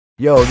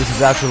Yo, this is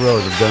Axl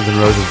Rose of Guns N'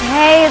 Roses.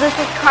 Hey, this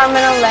is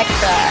Carmen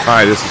Electra.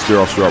 Hi, this is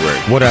Daryl Strawberry.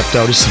 What up,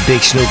 though? This is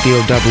Big Snoop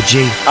Double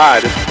G.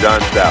 Hi, this is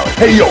John Sally.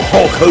 Hey, yo,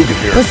 Hulk Hogan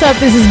here. What's up?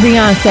 This is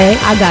Beyonce.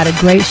 I got a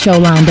great show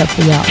lined up for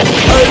y'all.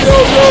 Hey,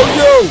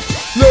 yo.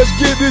 Let's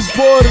get this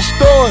party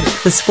started.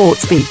 The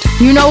Sports Beat.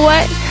 You know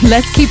what?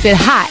 Let's keep it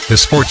hot. The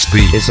Sports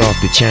Beat. It's off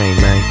the chain,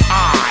 man.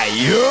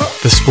 Yeah.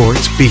 The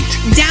Sports Beat.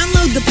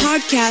 Download the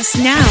podcast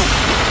now.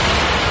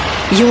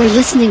 You're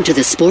listening to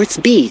The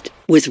Sports Beat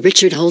with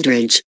Richard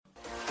Holdridge.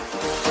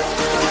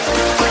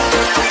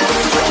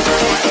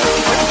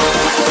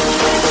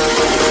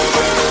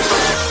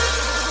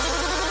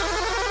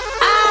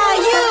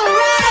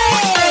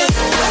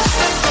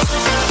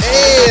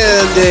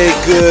 And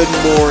a good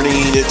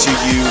morning to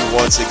you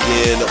once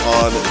again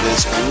on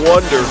this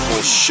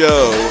wonderful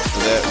show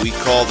that we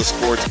call the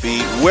Sports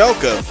Beat.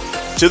 Welcome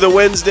to the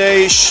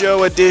Wednesday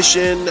show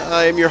edition.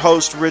 I am your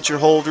host, Richard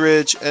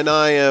Holdridge, and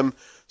I am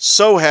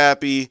so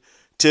happy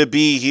to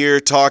be here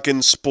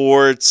talking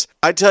sports.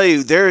 I tell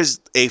you, there is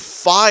a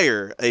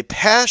fire, a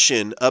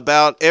passion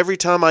about every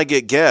time I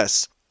get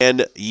guests.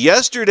 And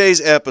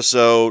yesterday's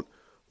episode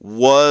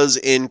was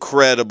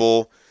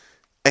incredible.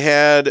 I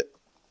had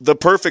the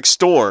perfect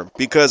storm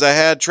because I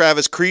had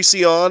Travis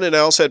Creasy on and I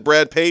also had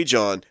Brad Page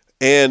on.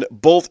 And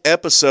both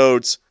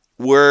episodes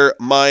were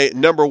my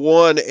number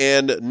one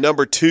and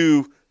number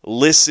two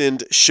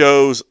listened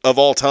shows of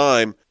all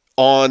time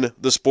on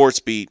the Sports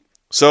Beat.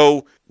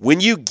 So when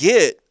you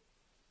get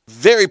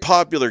very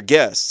popular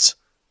guests,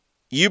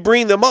 you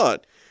bring them on.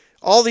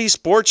 All these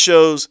sports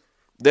shows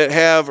that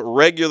have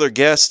regular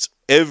guests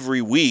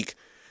every week,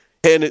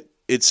 and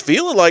it's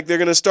feeling like they're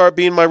going to start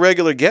being my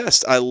regular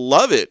guest. I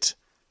love it.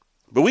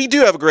 But we do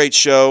have a great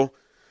show.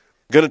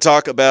 We're going to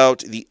talk about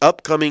the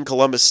upcoming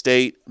Columbus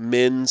State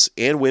men's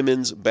and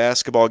women's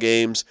basketball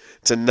games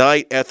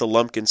tonight at the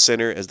Lumpkin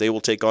Center as they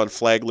will take on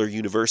Flagler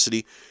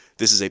University.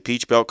 This is a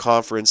Peach Belt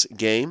Conference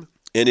game,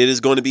 and it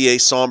is going to be a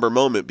somber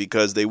moment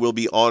because they will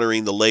be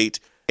honoring the late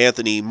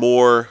Anthony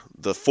Moore,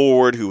 the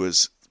forward who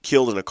was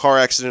killed in a car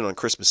accident on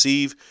Christmas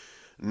Eve.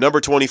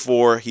 Number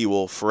 24, he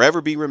will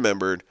forever be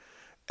remembered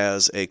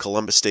as a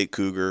Columbus State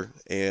Cougar,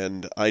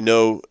 and I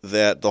know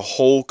that the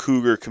whole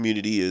Cougar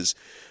community is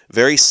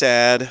very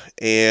sad,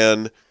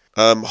 and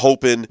I'm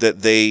hoping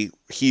that they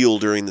heal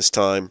during this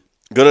time.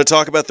 I'm going to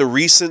talk about the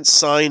recent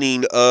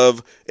signing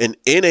of an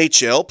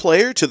NHL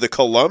player to the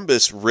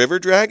Columbus River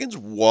Dragons.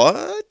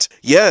 What?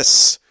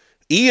 Yes.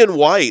 Ian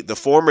White, the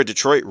former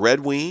Detroit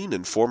Red Wing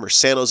and former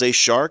San Jose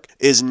Shark,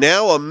 is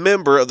now a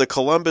member of the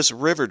Columbus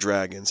River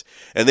Dragons,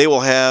 and they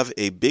will have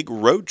a big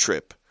road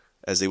trip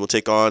as they will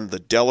take on the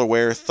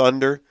Delaware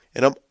Thunder.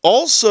 And I'm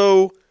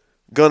also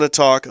going to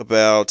talk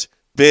about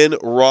Ben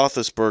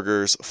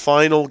Roethlisberger's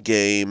final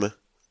game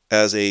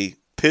as a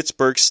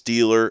Pittsburgh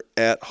Steeler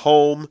at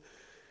home.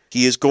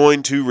 He is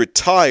going to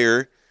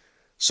retire.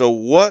 So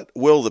what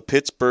will the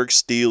Pittsburgh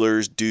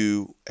Steelers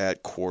do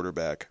at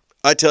quarterback?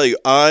 I tell you,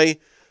 I'm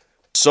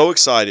so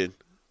excited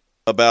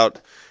about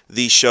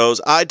these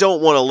shows. I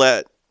don't want to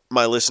let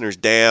my listeners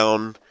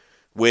down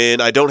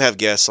when I don't have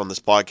guests on this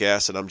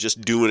podcast and I'm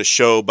just doing a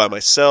show by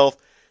myself.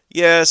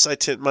 Yes,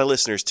 my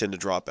listeners tend to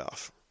drop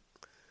off.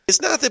 It's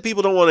not that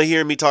people don't want to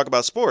hear me talk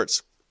about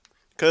sports,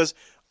 because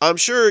I'm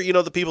sure,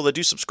 the people that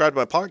do subscribe to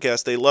my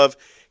podcast, they love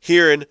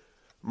hearing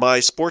my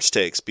sports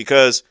takes,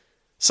 because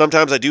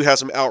sometimes I do have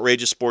some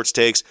outrageous sports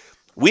takes.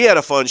 We had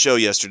a fun show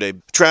yesterday.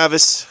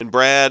 Travis and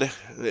Brad,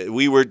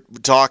 we were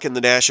talking the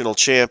national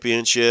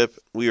championship.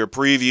 We were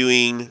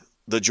previewing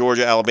the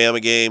Georgia-Alabama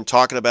game,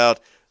 talking about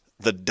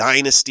the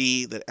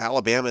dynasty that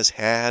Alabama's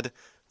had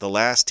the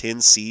last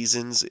 10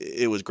 seasons.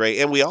 It was great.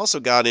 And we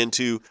also got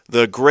into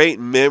the great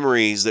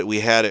memories that we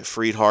had at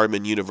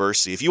Freed-Hardeman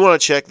University. If you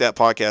want to check that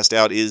podcast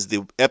out, is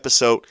the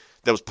episode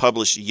that was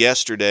published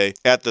yesterday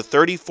at the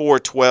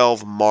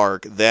 34:12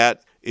 mark.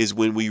 That is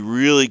when we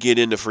really get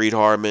into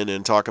Freed-Hardeman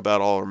and talk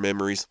about all our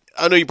memories.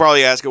 I know you're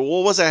probably asking,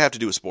 well, what does that have to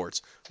do with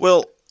sports?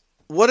 Well,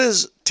 what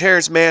does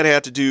Terrence Mann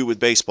have to do with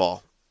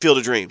baseball? Field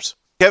of Dreams.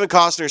 Kevin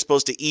Costner is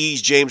supposed to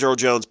ease James Earl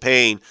Jones'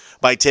 pain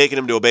by taking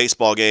him to a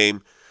baseball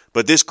game,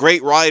 but this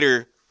great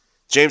writer,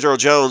 James Earl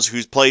Jones,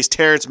 who plays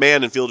Terrence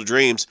Mann in Field of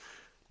Dreams,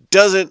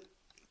 doesn't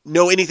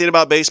know anything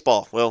about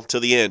baseball. Well,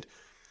 to the end.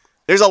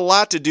 There's a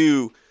lot to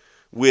do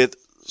with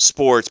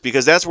sports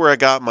because that's where I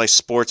got my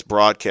sports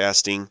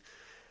broadcasting.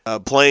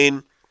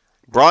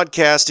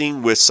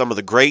 Broadcasting with some of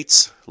the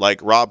greats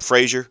like Rob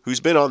Frazier,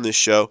 who's been on this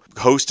show,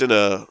 hosting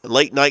a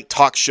late-night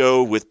talk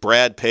show with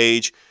Brad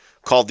Page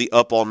called The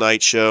Up All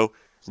Night Show.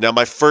 Now,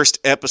 my first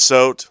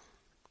episode,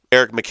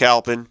 Eric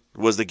McAlpin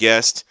was the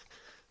guest.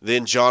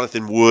 Then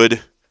Jonathan Wood.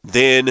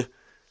 Then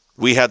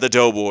we had the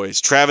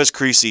Doughboys, Travis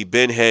Creasy,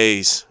 Ben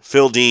Hayes,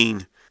 Phil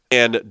Dean,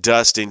 and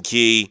Dustin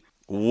Key.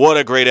 What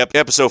a great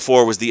episode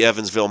 4 was the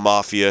Evansville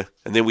Mafia.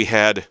 And then we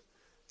had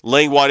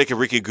Lane Whitick and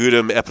Ricky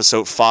Goodham,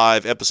 episode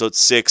 5. Episode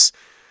 6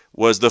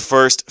 was the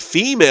first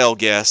female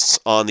guests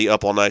on the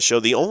Up All Night Show,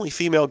 the only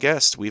female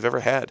guest we've ever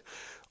had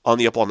on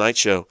the Up All Night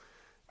Show,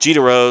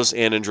 Gina Rose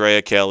and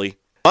Andrea Kelly.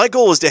 My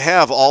goal is to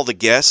have all the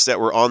guests that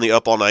were on the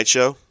Up All Night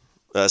Show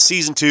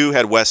Season 2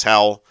 had Wes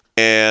Howell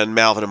and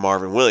Malvin and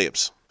Marvin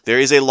Williams. There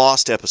is a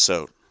lost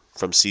episode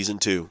from Season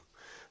 2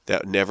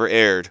 that never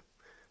aired,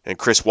 and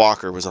Chris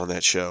Walker was on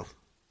that show.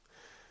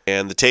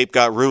 And the tape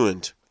got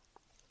ruined,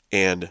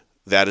 and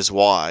that is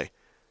why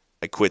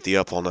I quit the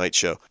Up All Night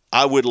show.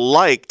 I would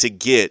like to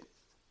get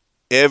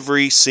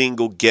every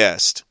single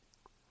guest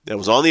that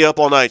was on the Up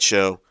All Night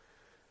show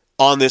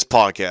on this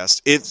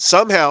podcast. If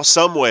somehow,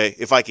 some way,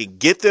 if I could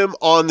get them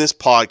on this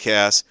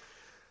podcast,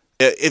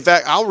 in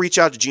fact, I'll reach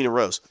out to Gina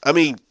Rose. I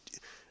mean,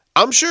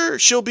 I'm sure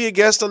she'll be a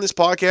guest on this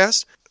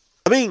podcast.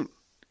 I mean,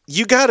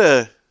 you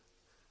gotta,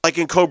 like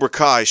in Cobra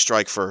Kai,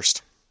 strike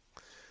first.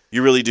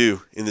 You really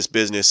do in this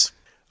business.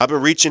 I've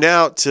been reaching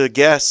out to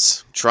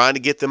guests, trying to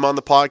get them on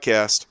the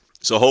podcast.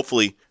 So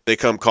hopefully they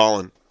come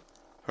calling.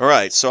 All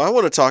right, so I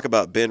want to talk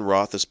about Ben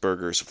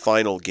Roethlisberger's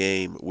final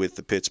game with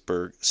the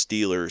Pittsburgh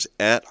Steelers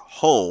at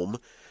home.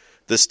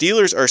 The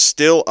Steelers are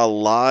still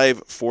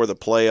alive for the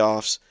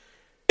playoffs.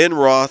 Ben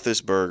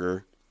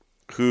Roethlisberger,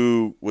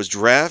 who was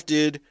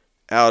drafted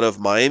out of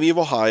Miami of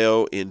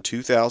Ohio in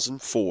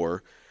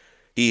 2004,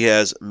 he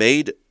has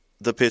made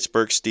the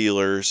Pittsburgh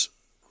Steelers.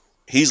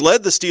 He's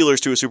led the Steelers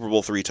to a Super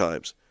Bowl 3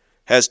 times,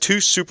 has 2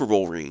 Super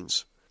Bowl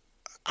rings.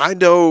 I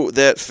know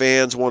that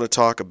fans want to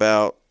talk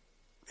about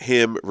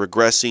him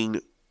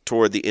regressing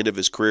toward the end of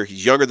his career.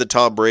 He's younger than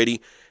Tom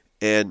Brady,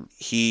 and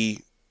he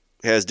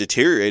has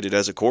deteriorated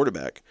as a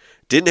quarterback.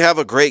 Didn't have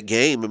a great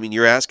game. I mean,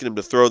 you're asking him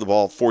to throw the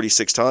ball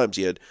 46 times.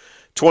 He had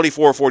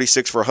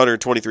 24-46 for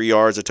 123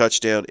 yards, a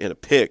touchdown, and a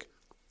pick.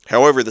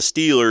 However, the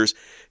Steelers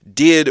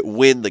did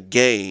win the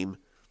game,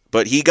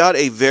 but he got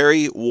a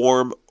very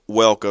warm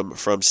welcome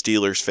from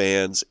Steelers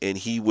fans, and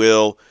he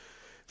will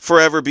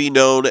forever be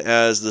known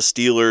as the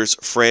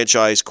Steelers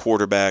franchise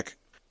quarterback.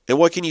 And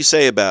what can you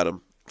say about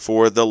him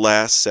for the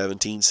last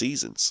 17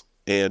 seasons?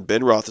 And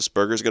Ben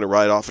Roethlisberger is going to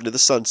ride off into the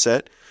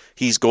sunset.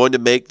 He's going to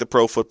make the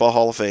Pro Football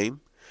Hall of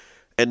Fame.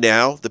 And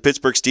now the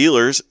Pittsburgh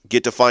Steelers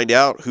get to find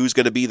out who's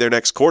going to be their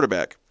next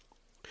quarterback.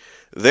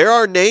 There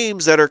are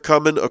names that are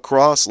coming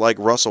across like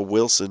Russell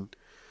Wilson.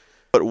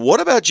 But what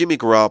about Jimmy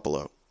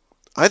Garoppolo?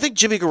 I think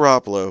Jimmy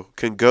Garoppolo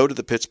can go to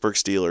the Pittsburgh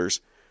Steelers,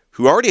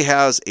 who already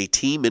has a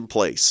team in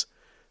place.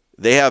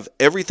 They have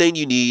everything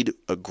you need,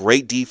 a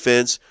great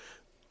defense,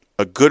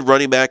 a good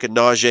running back in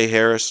Najee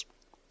Harris,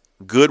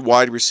 good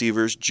wide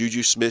receivers,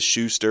 Juju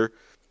Smith-Schuster.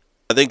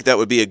 I think that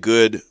would be a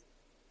good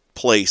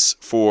place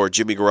for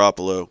Jimmy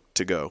Garoppolo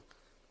to go.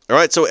 All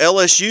right, so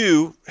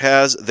LSU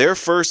has their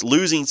first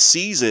losing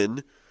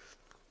season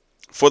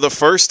for the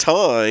first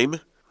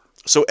time.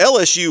 So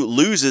LSU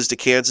loses to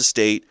Kansas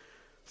State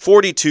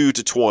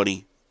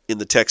 42-20 in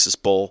the Texas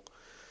Bowl.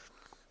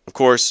 Of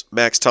course,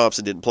 Max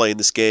Thompson didn't play in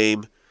this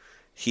game.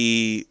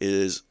 He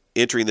is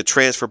entering the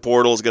transfer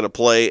portal, is going to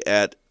play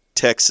at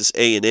Texas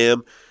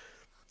A&M.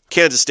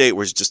 Kansas State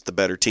was just the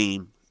better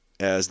team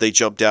as they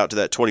jumped out to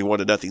that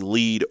 21-0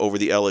 lead over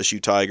the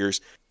LSU Tigers.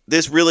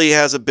 This really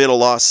hasn't been a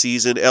lost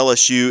season.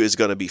 LSU is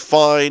going to be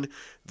fine.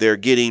 They're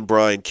getting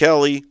Brian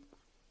Kelly.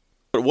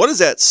 But what does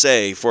that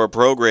say for a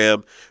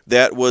program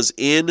that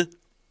won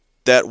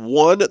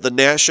the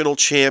national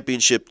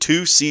championship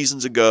 2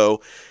 seasons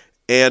ago,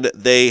 and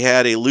they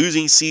had a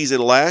losing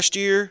season last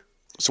year?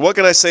 So what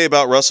can I say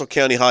about Russell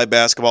County High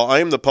basketball? I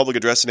am the public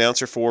address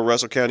announcer for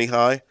Russell County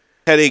High.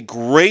 Had a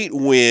great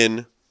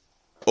win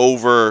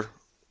over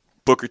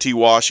Booker T.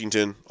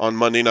 Washington on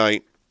Monday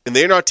night, and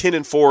they're now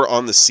 10-4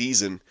 on the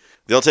season.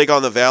 They'll take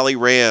on the Valley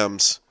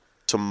Rams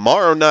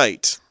tomorrow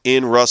night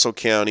in Russell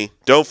County.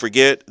 Don't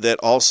forget that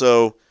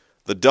also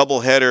the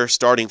doubleheader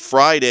starting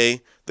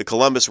Friday, the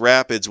Columbus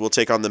Rapids will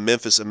take on the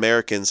Memphis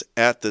Americans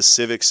at the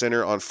Civic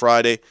Center on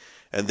Friday,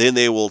 and then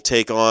they will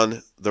take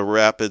on the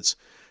Rapids.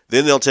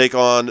 Then they'll take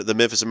on the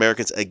Memphis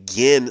Americans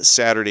again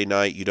Saturday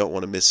night. You don't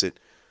want to miss it.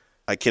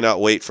 I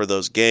cannot wait for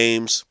those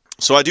games.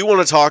 So I do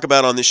want to talk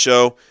about on this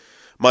show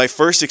my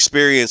first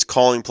experience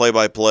calling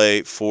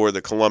play-by-play for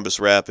the Columbus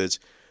Rapids.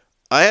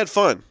 I had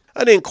fun.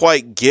 I didn't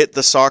quite get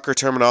the soccer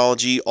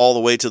terminology all the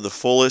way to the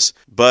fullest,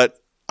 but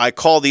I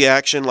called the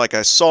action like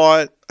I saw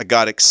it. I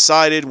got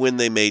excited when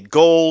they made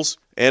goals,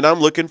 and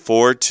I'm looking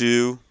forward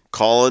to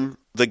calling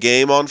the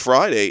game on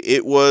Friday.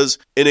 It was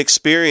an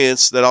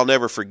experience that I'll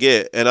never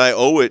forget, and I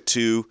owe it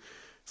to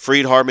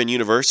Freed-Hardeman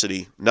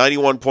University,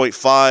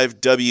 91.5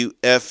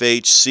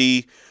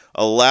 WFHC,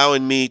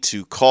 allowing me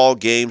to call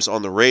games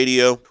on the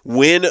radio.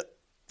 When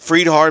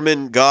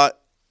Freed-Hardeman got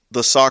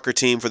the soccer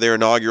team for their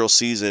inaugural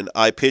season,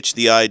 I pitched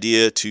the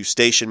idea to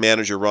station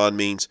manager Ron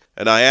Means,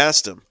 and I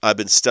asked him, I've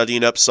been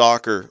studying up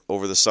soccer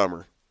over the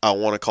summer. I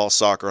want to call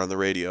soccer on the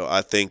radio.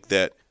 I think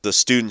that the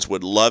students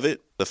would love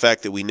it. The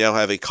fact that we now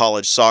have a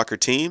college soccer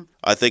team,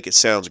 I think it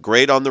sounds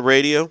great on the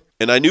radio.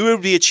 And I knew it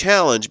would be a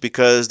challenge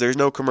because there's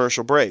no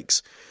commercial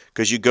breaks.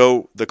 Because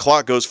the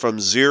clock goes from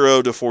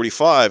 0 to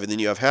 45, and then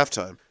you have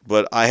halftime.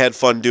 But I had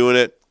fun doing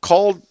it.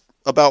 Called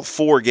about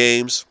 4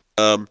 games.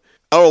 I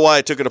don't know why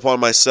I took it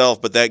upon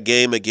myself, but that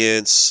game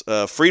against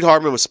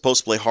Freed-Hardeman was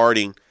supposed to play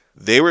Harding.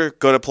 They were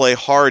going to play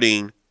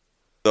Harding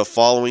the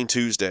following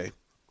Tuesday,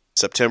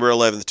 September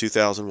 11th,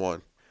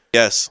 2001.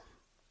 Yes,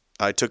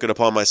 I took it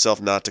upon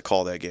myself not to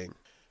call that game.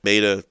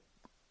 Made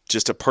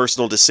just a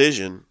personal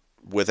decision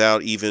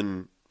without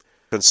even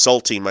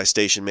consulting my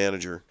station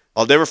manager.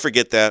 I'll never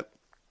forget that.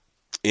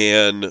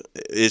 And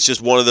it's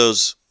just one of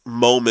those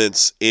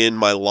moments in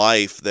my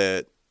life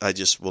that I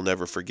just will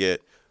never forget.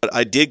 But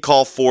I did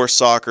call 4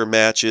 soccer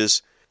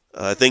matches.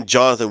 I think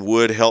Jonathan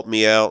Wood helped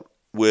me out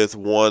with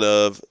one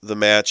of the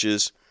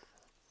matches.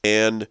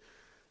 And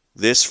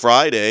this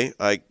Friday,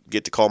 I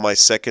get to call my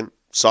second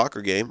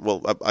soccer game.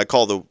 Well, I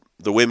call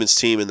the women's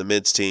team and the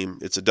men's team.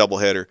 It's a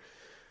doubleheader.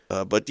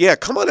 But yeah,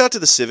 come on out to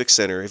the Civic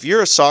Center. If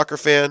you're a soccer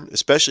fan,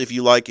 especially if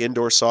you like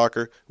indoor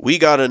soccer, we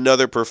got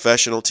another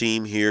professional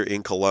team here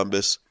in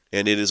Columbus,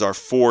 and it is our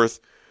 4th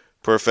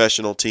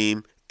professional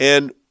team.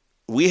 And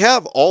we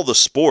have all the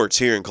sports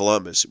here in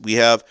Columbus. We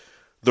have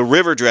the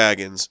River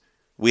Dragons.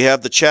 We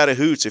have the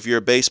Chattahoots if you're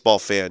a baseball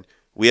fan.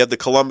 We have the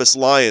Columbus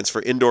Lions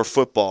for indoor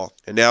football.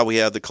 And now we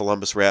have the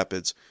Columbus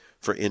Rapids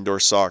for indoor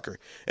soccer.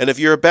 And if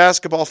you're a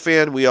basketball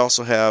fan, we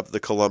also have the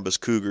Columbus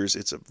Cougars.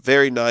 It's a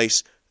very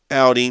nice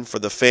outing for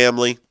the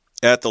family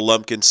at the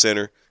Lumpkin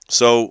Center.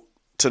 So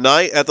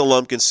tonight at the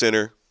Lumpkin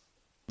Center,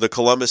 the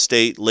Columbus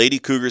State Lady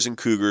Cougars and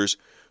Cougars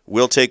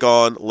will take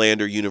on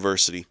Lander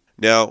University.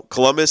 Now,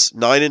 Columbus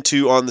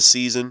 9-2 on the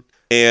season,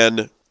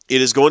 and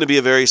it is going to be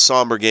a very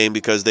somber game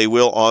because they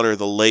will honor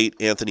the late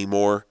Anthony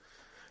Moore.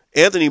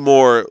 Anthony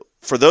Moore,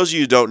 for those of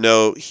you who don't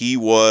know, he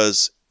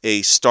was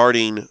a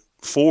starting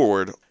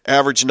forward,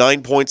 averaged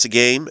 9 points a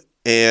game,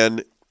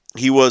 and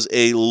he was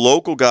a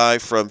local guy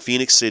from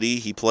Phoenix City.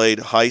 He played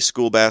high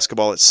school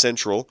basketball at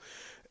Central,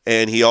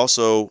 and he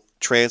also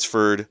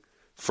transferred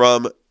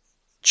from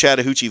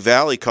Chattahoochee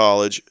Valley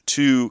College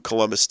to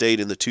Columbus State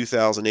in the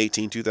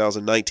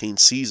 2018-2019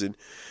 season.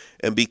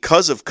 And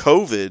because of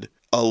COVID,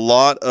 a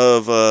lot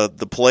of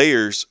the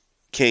players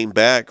came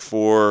back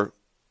for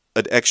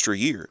an extra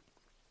year,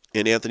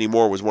 and Anthony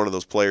Moore was one of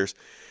those players.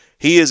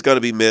 He is going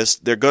to be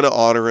missed. They're going to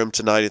honor him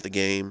tonight at the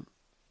game,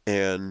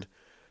 and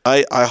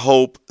I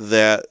hope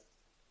that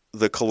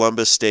the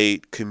Columbus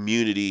State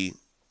community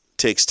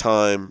takes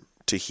time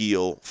to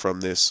heal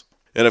from this.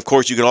 And, of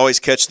course, you can always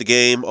catch the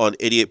game on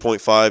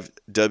 88.5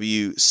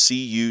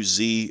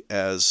 WCUZ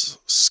as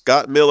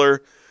Scott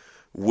Miller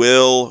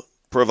will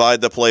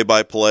provide the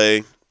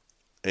play-by-play.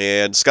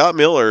 And Scott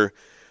Miller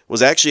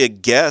was actually a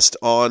guest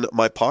on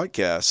my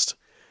podcast.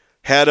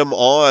 Had him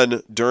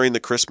on during the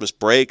Christmas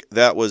break.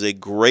 That was a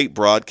great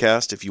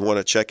broadcast if you want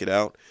to check it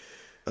out.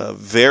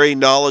 Very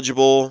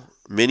knowledgeable,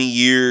 many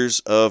years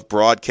of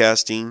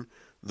broadcasting,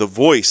 the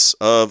voice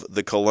of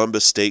the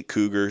Columbus State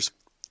Cougars.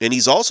 And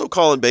he's also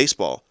calling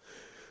baseball.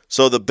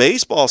 So the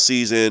baseball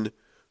season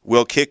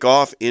will kick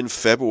off in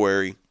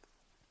February.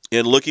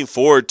 And looking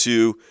forward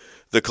to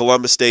the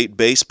Columbus State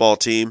baseball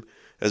team.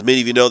 As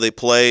many of you know, they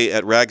play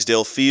at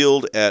Ragsdale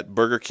Field, at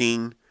Burger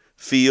King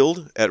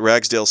Field, at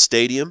Ragsdale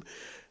Stadium.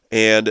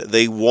 And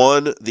they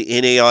won the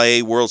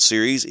NAIA World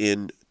Series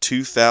in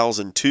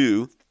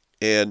 2002.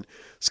 And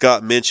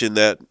Scott mentioned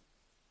that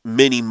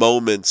many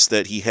moments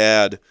that he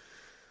had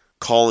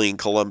calling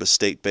Columbus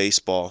State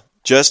baseball.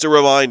 Just a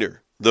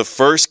reminder, the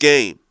first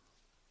game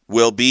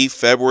will be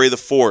February the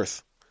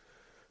 4th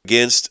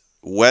against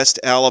West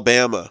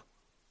Alabama,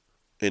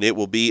 and it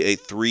will be a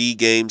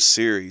 3-game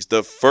series.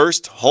 The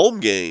first home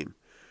game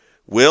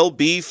will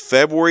be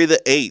February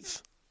the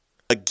 8th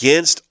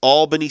against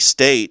Albany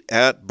State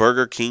at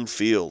Burger King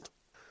Field.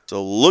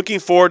 So looking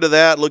forward to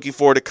that, looking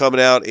forward to coming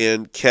out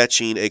and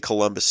catching a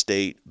Columbus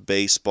State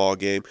baseball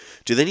game.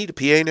 Do they need a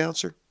PA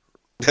announcer?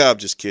 I'm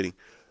just kidding.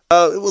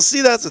 Well,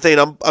 see, that's the thing.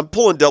 I'm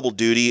pulling double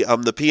duty.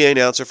 I'm the PA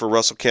announcer for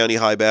Russell County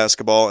High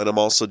Basketball, and I'm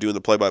also doing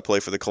the play-by-play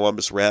for the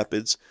Columbus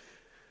Rapids.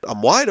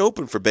 I'm wide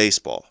open for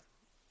baseball.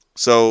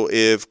 So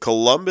if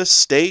Columbus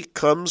State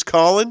comes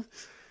calling,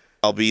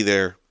 I'll be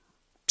there.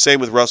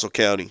 Same with Russell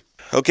County.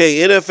 Okay,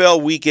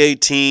 NFL Week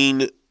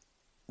 18.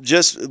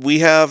 We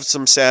have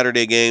some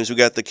Saturday games. We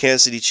got the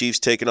Kansas City Chiefs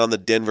taking on the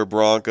Denver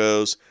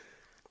Broncos.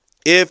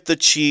 If the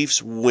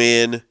Chiefs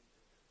win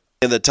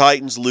and the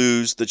Titans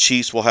lose, the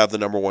Chiefs will have the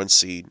number 1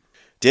 seed.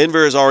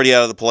 Denver is already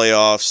out of the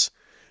playoffs.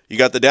 You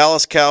got the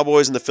Dallas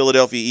Cowboys and the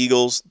Philadelphia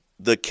Eagles.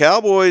 The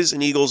Cowboys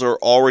and Eagles are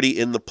already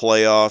in the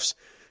playoffs.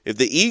 If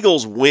the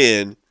Eagles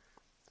win,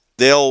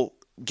 they'll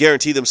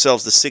guarantee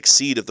themselves the 6th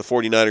seed if the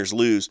 49ers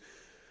lose.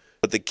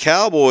 But the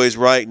Cowboys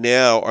right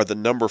now are the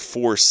number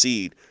 4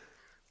 seed.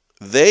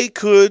 They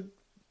could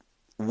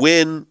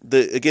win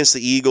against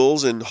the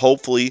Eagles, and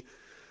hopefully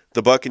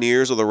the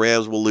Buccaneers or the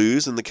Rams will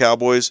lose, and the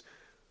Cowboys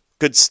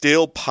could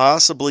still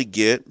possibly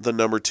get the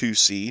number 2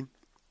 seed.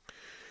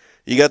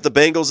 You got the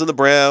Bengals and the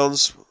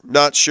Browns.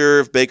 Not sure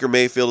if Baker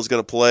Mayfield is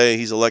going to play.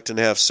 He's electing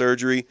to have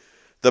surgery.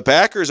 The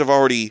Packers have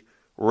already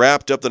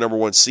wrapped up the number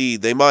 1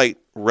 seed. They might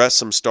rest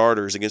some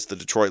starters against the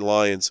Detroit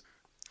Lions.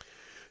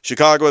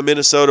 Chicago and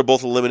Minnesota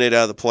both eliminated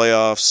out of the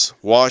playoffs.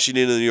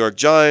 Washington and the New York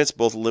Giants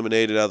both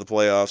eliminated out of the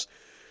playoffs.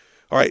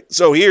 All right,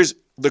 so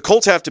the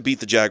Colts have to beat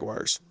the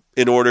Jaguars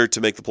in order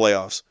to make the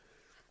playoffs.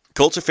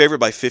 Colts are favored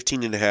by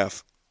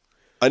 15.5.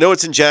 I know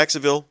it's in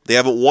Jacksonville. They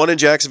haven't won in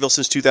Jacksonville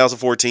since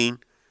 2014.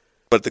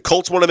 But if the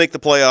Colts want to make the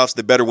playoffs,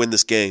 they better win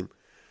this game.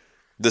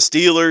 The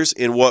Steelers,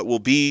 in what will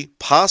be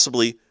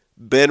possibly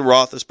Ben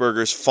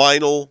Roethlisberger's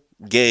final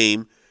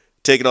game,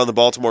 taking on the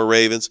Baltimore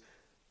Ravens.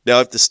 Now,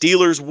 if the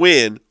Steelers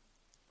win,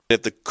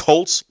 if the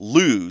Colts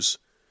lose,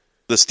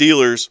 the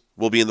Steelers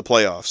will be in the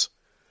playoffs.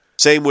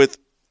 Same with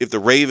if the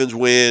Ravens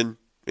win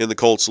and the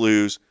Colts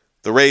lose,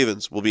 the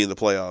Ravens will be in the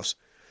playoffs.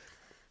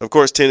 Of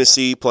course,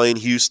 Tennessee playing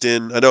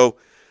Houston. I know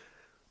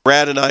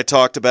Brad and I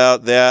talked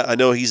about that. I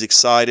know he's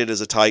excited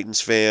as a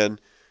Titans fan.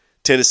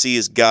 Tennessee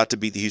has got to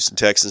beat the Houston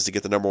Texans to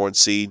get the number 1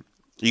 seed.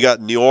 You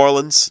got New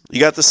Orleans. You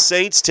got the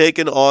Saints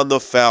taking on the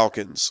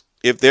Falcons.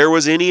 If there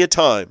was any a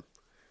time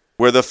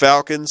where the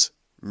Falcons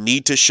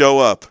need to show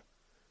up,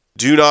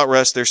 do not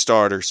rest their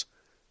starters.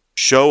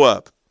 Show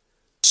up.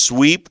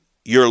 Sweep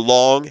your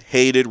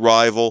long-hated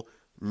rival.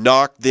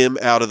 Knock them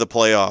out of the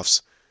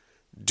playoffs.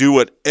 Do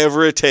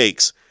whatever it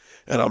takes.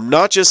 And I'm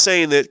not just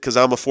saying that because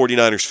I'm a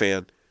 49ers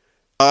fan.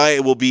 I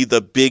will be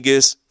the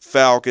biggest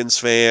Falcons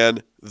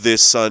fan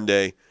this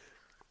Sunday.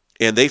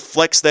 And they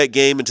flex that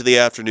game into the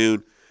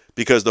afternoon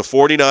because the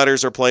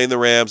 49ers are playing the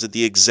Rams at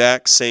the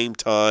exact same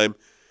time.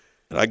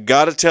 And I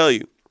got to tell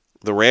you,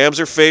 the Rams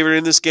are favored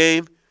in this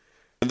game,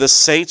 and the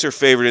Saints are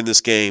favored in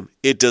this game.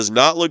 It does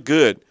not look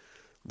good.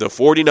 The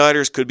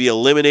 49ers could be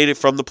eliminated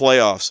from the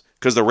playoffs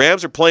because the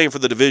Rams are playing for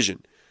the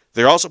division.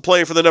 They're also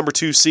playing for the number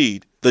 2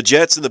 seed. The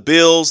Jets and the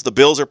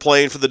Bills are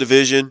playing for the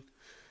division.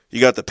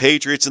 You got the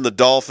Patriots and the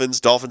Dolphins.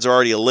 Dolphins are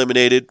already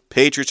eliminated.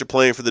 Patriots are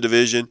playing for the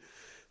division.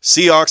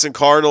 Seahawks and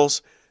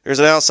Cardinals. There's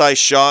an outside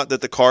shot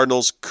that the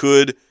Cardinals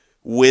could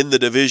win the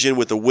division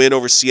with a win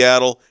over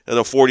Seattle and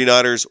the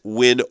 49ers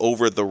win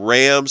over the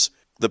Rams.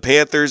 The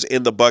Panthers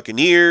and the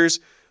Buccaneers.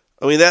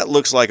 I mean, that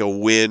looks like a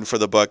win for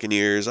the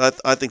Buccaneers.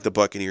 I think the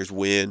Buccaneers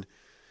win,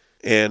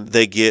 and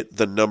they get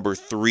the number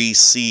 3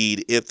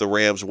 seed if the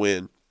Rams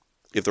win.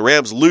 If the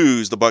Rams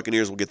lose, the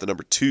Buccaneers will get the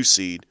number 2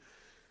 seed.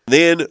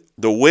 Then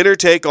the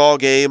winner-take-all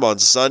game on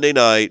Sunday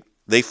night,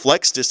 they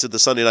flexed this to the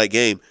Sunday night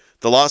game.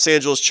 The Los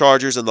Angeles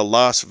Chargers and the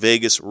Las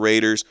Vegas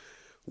Raiders.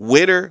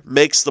 Winner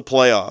makes the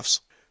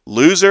playoffs.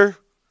 Loser,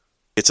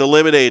 it's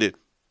eliminated.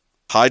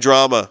 High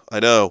drama, I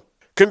know.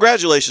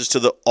 Congratulations to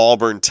the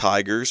Auburn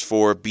Tigers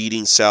for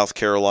beating South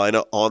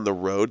Carolina on the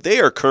road. They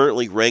are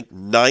currently ranked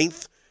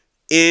 9th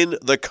in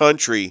the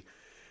country.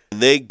 And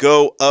they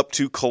go up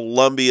to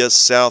Columbia,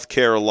 South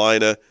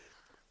Carolina,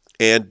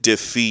 and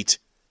defeat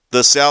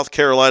the South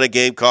Carolina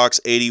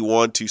Gamecocks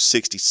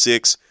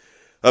 81-66.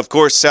 Of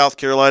course, South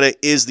Carolina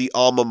is the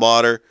alma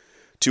mater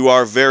to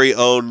our very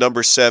own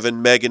number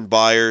 7, Megan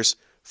Byers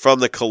from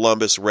the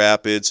Columbus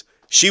Rapids.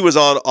 She was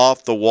on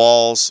Off the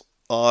Walls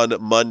on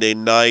Monday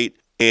night,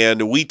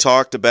 and we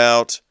talked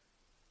about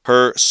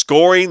her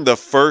scoring the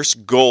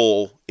first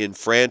goal in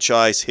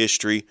franchise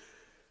history.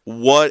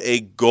 What a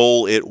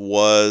goal it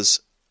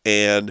was,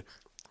 and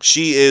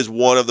she is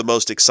one of the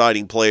most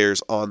exciting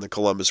players on the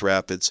Columbus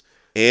Rapids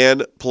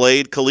and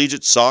played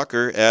collegiate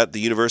soccer at the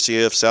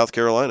University of South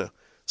Carolina.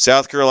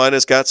 South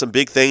Carolina's got some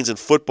big things in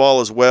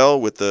football as well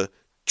with the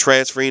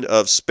transferring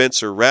of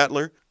Spencer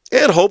Rattler.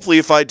 And hopefully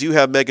if I do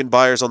have Megan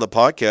Byers on the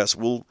podcast,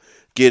 we'll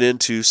get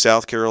into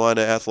South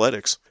Carolina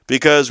athletics.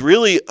 Because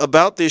really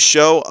about this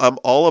show, I'm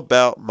all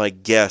about my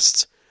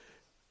guests.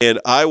 And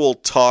I will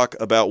talk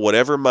about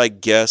whatever my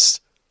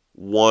guests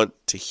want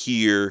to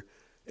hear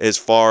as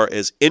far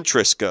as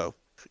interests go.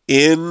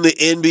 In the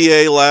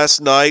NBA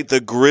last night, the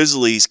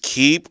Grizzlies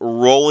keep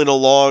rolling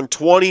along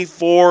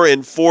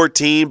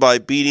 24-14 by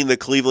beating the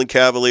Cleveland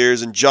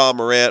Cavaliers and Ja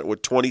Morant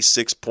with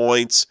 26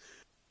 points.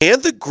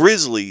 And the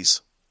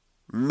Grizzlies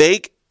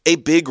make a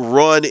big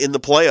run in the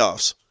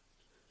playoffs.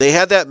 They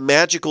had that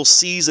magical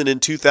season in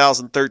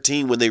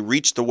 2013 when they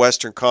reached the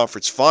Western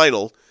Conference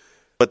Final,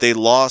 but they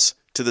lost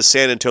to the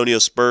San Antonio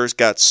Spurs,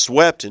 got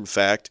swept, in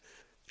fact.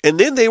 And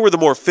then they were the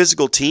more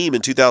physical team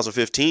in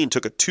 2015,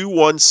 took a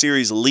 2-1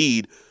 series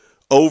lead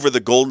over the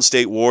Golden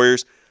State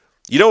Warriors.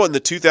 You know, in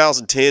the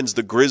 2010s,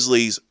 the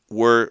Grizzlies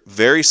were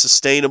very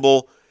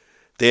sustainable.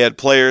 They had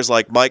players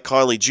like Mike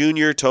Conley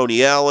Jr.,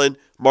 Tony Allen,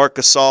 Marc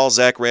Gasol,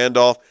 Zach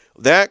Randolph.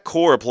 That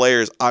core of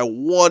players, I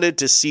wanted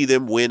to see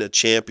them win a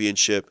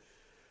championship.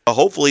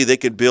 Hopefully they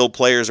can build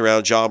players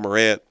around Ja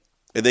Morant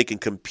and they can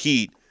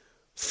compete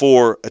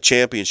for a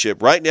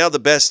championship. Right now, the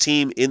best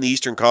team in the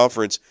Eastern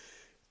Conference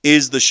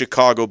is the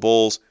Chicago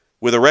Bulls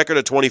with a record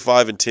of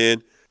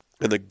 25-10.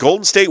 And the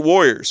Golden State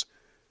Warriors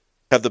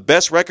have the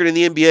best record in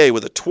the NBA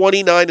with a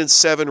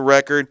 29-7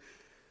 record,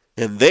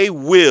 and they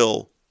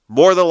will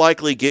more than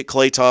likely get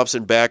Klay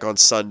Thompson back on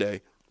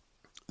Sunday.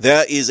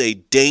 That is a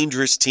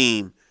dangerous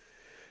team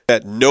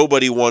that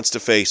nobody wants to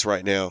face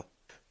right now.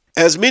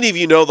 As many of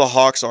you know, the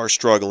Hawks are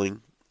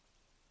struggling,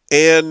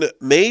 and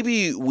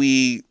maybe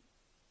we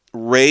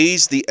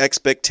raise the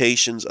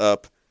expectations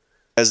up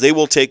as they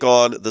will take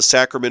on the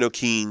Sacramento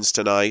Kings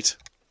tonight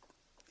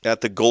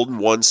at the Golden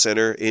One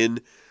Center in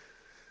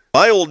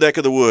my old neck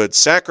of the woods,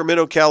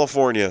 Sacramento,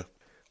 California.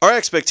 Our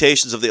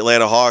expectations of the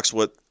Atlanta Hawks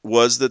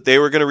was that they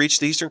were going to reach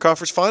the Eastern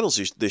Conference Finals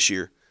this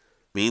year.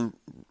 I mean,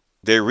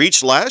 they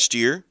reached last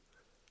year.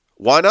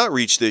 Why not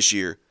reach this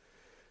year?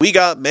 We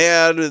got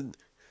mad.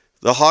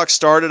 The Hawks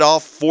started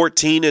off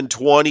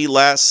 14-20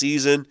 last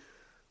season.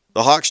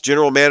 The Hawks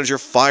general manager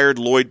fired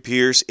Lloyd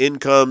Pierce. In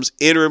comes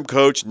interim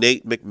coach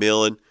Nate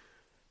McMillan.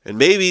 And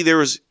maybe there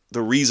was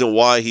the reason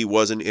why he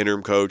wasn't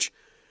interim coach.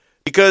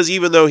 Because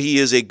even though he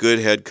is a good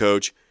head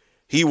coach,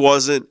 he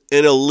wasn't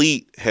an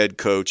elite head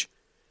coach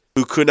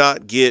who could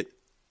not get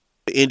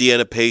the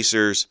Indiana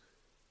Pacers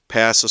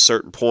past a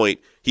certain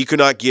point. He could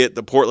not get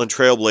the Portland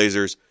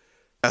Trailblazers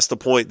past the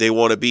point they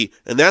want to be.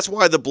 And that's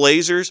why the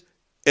Blazers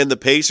and the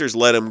Pacers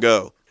let him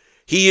go.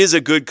 He is a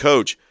good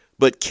coach,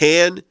 but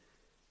can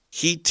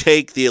he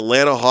take the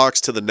Atlanta Hawks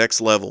to the next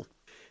level?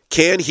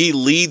 Can he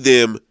lead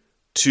them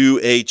to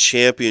a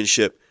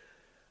championship?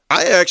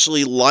 I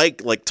actually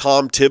like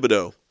Tom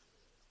Thibodeau.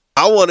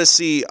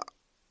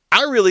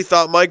 I really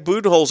thought Mike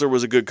Budenholzer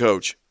was a good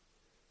coach,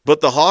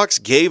 but the Hawks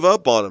gave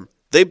up on him.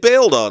 They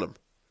bailed on him.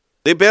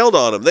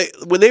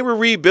 When they were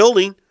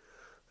rebuilding,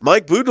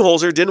 Mike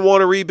Budenholzer didn't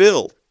want to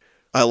rebuild.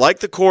 I like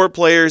the core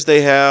players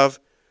they have,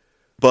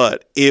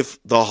 but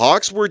if the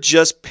Hawks were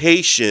just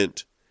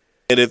patient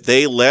and if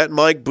they let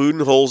Mike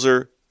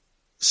Budenholzer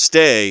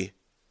stay,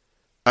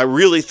 I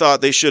really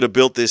thought they should have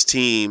built this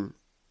team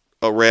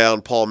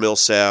around Paul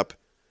Millsap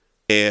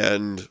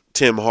and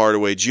Tim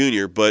Hardaway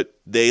Jr., but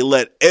they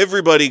let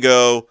everybody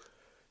go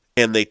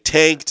and they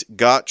tanked,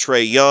 got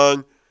Trae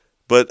Young.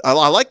 But I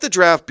like the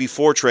draft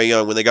before Trae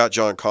Young when they got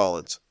John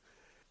Collins.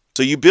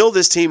 So you build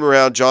this team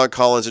around John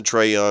Collins and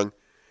Trae Young.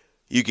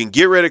 You can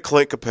get rid of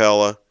Clint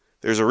Capella.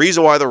 There's a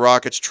reason why the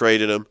Rockets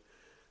traded him.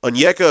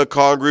 Onyeka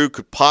Okongwu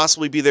could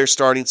possibly be their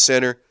starting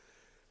center.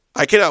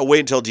 I cannot wait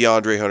until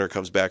DeAndre Hunter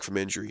comes back from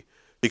injury.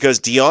 Because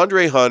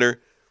DeAndre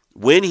Hunter,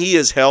 when he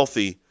is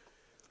healthy,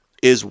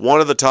 is one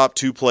of the top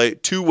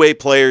two-way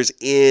players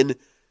in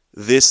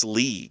this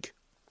league.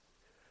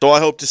 So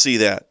I hope to see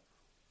that.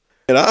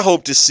 And I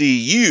hope to see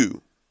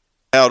you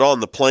out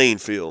on the playing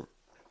field.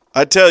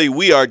 I tell you,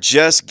 we are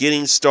just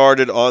getting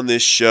started on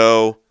this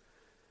show.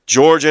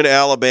 Georgia and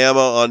Alabama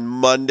on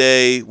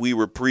Monday. We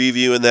were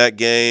previewing that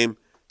game.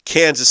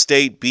 Kansas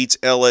State beats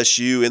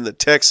LSU in the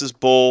Texas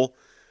Bowl.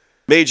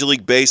 Major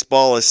League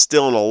Baseball is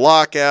still in a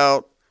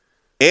lockout.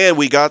 And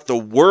we got the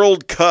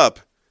World Cup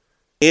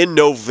in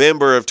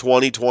November of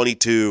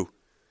 2022.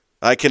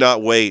 I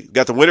cannot wait.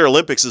 Got the Winter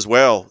Olympics as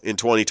well in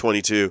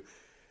 2022.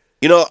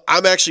 You know,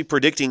 I'm actually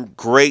predicting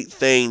great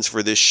things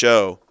for this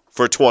show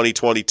for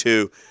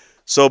 2022.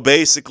 So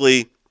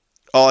basically,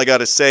 all I got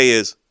to say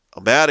is,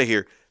 I'm out of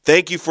here.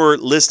 Thank you for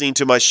listening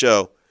to my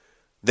show.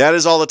 That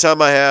is all the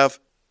time I have.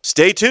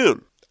 Stay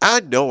tuned. I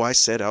know I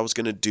said I was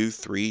going to do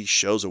 3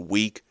 shows a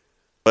week,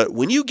 but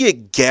when you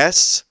get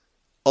guests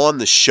on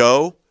the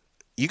show,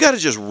 you got to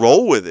just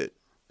roll with it.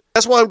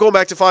 That's why I'm going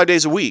back to 5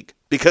 days a week,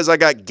 because I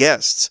got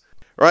guests.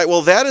 All right,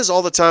 well, that is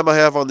all the time I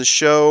have on the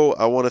show.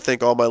 I want to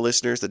thank all my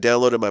listeners that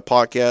downloaded my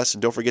podcast,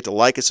 and don't forget to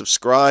like and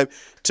subscribe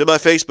to my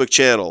Facebook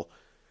channel.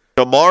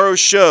 Tomorrow's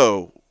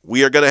show,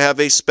 we are going to have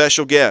a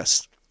special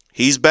guest.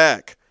 He's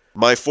back.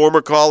 My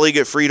former colleague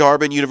at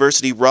Fried-Harbin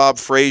University, Rob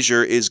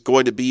Frazier, is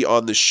going to be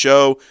on the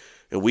show,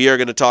 and we are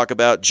going to talk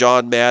about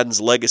John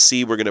Madden's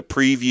legacy. We're going to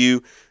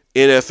preview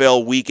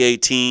NFL Week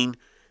 18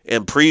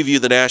 and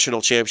preview the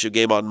national championship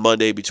game on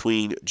Monday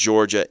between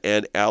Georgia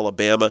and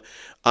Alabama.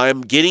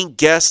 I'm getting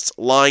guests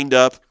lined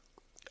up.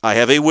 I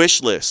have a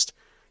wish list.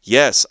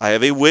 Yes, I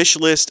have a wish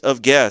list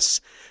of guests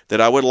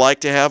that I would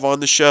like to have on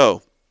the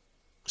show.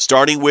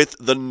 Starting with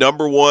the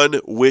number one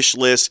wish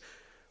list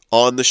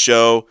on the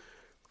show,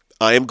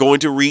 I am going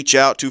to reach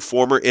out to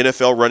former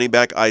NFL running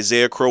back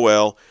Isaiah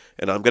Crowell,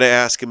 and I'm going to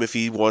ask him if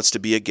he wants to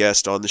be a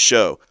guest on the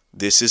show.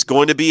 This is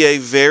going to be a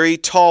very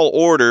tall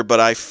order, but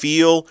I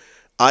feel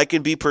I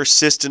can be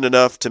persistent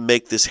enough to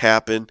make this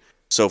happen.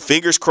 So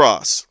fingers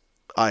crossed.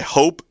 I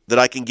hope that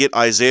I can get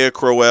Isaiah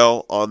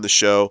Crowell on the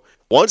show.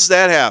 Once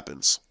that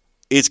happens,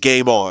 it's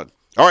game on.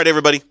 All right,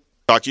 everybody.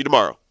 Talk to you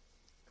tomorrow.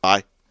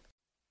 Bye.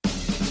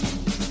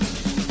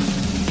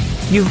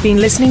 You've been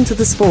listening to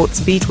The Sports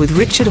Beat with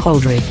Richard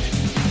Holdridge.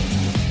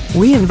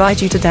 We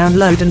invite you to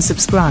download and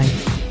subscribe.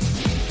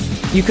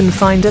 You can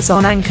find us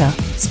on Anchor,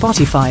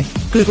 Spotify,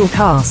 Google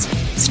Cast,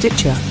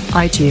 Stitcher,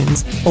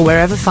 iTunes, or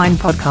wherever fine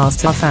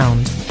podcasts are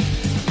found.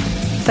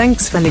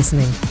 Thanks for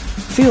listening.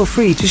 Feel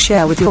free to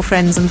share with your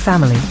friends and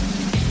family.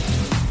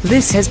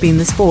 This has been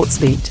The Sports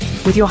Beat,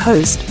 with your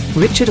host,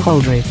 Richard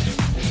Holdridge.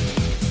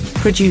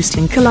 Produced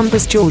in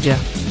Columbus, Georgia.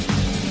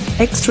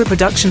 Extra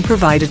production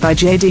provided by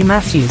J.D.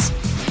 Matthews.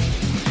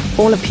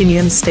 All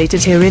opinions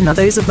stated herein are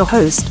those of the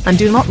host and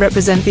do not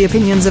represent the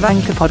opinions of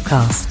Anchor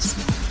Podcasts.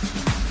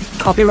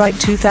 Copyright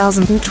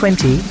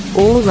 2020,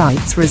 all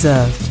rights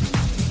reserved.